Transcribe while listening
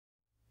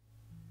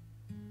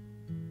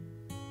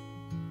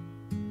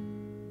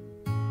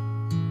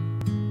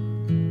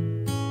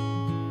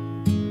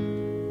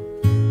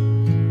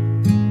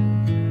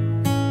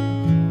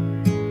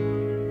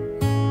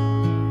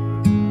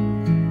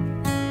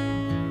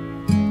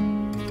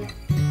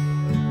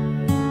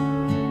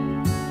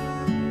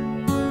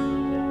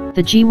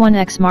The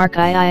G1X Mark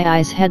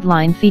III's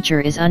headline feature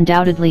is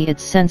undoubtedly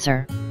its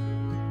sensor.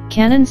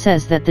 Canon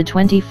says that the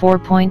 24.2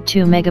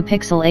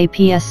 megapixel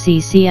APS-C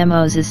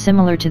CMOS is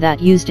similar to that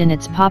used in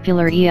its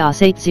popular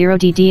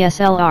EOS-80D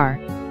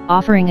DSLR,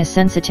 offering a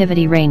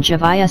sensitivity range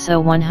of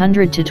ISO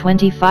 100 to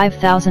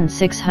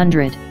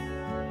 25,600.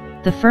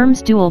 The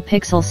firm's Dual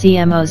Pixel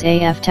CMOS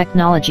AF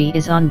technology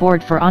is on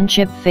board for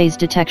on-chip phase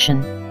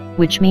detection,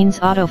 which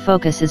means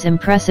autofocus is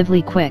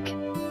impressively quick.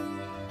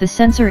 The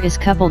sensor is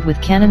coupled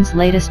with Canon's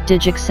latest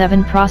Digic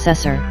 7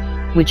 processor,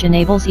 which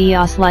enables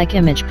EOS-like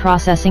image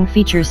processing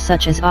features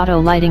such as auto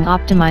lighting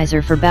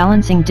optimizer for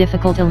balancing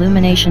difficult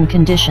illumination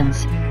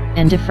conditions,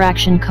 and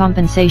diffraction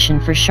compensation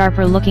for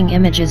sharper-looking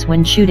images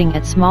when shooting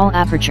at small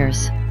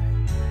apertures.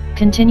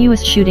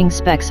 Continuous shooting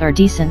specs are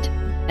decent,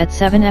 at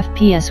 7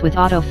 fps with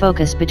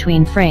autofocus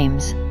between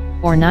frames,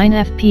 or 9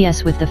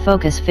 fps with the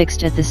focus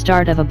fixed at the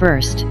start of a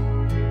burst.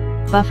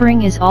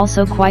 Buffering is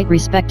also quite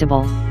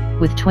respectable,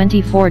 with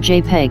 24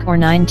 JPEG or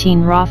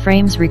 19 RAW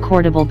frames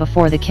recordable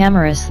before the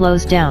camera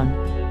slows down.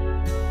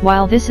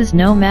 While this is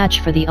no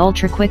match for the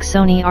ultra-quick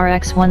Sony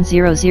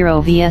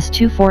RX100 vs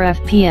 24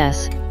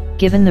 fps,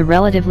 given the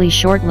relatively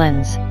short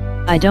lens,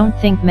 I don't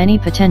think many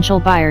potential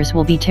buyers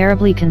will be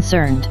terribly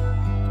concerned.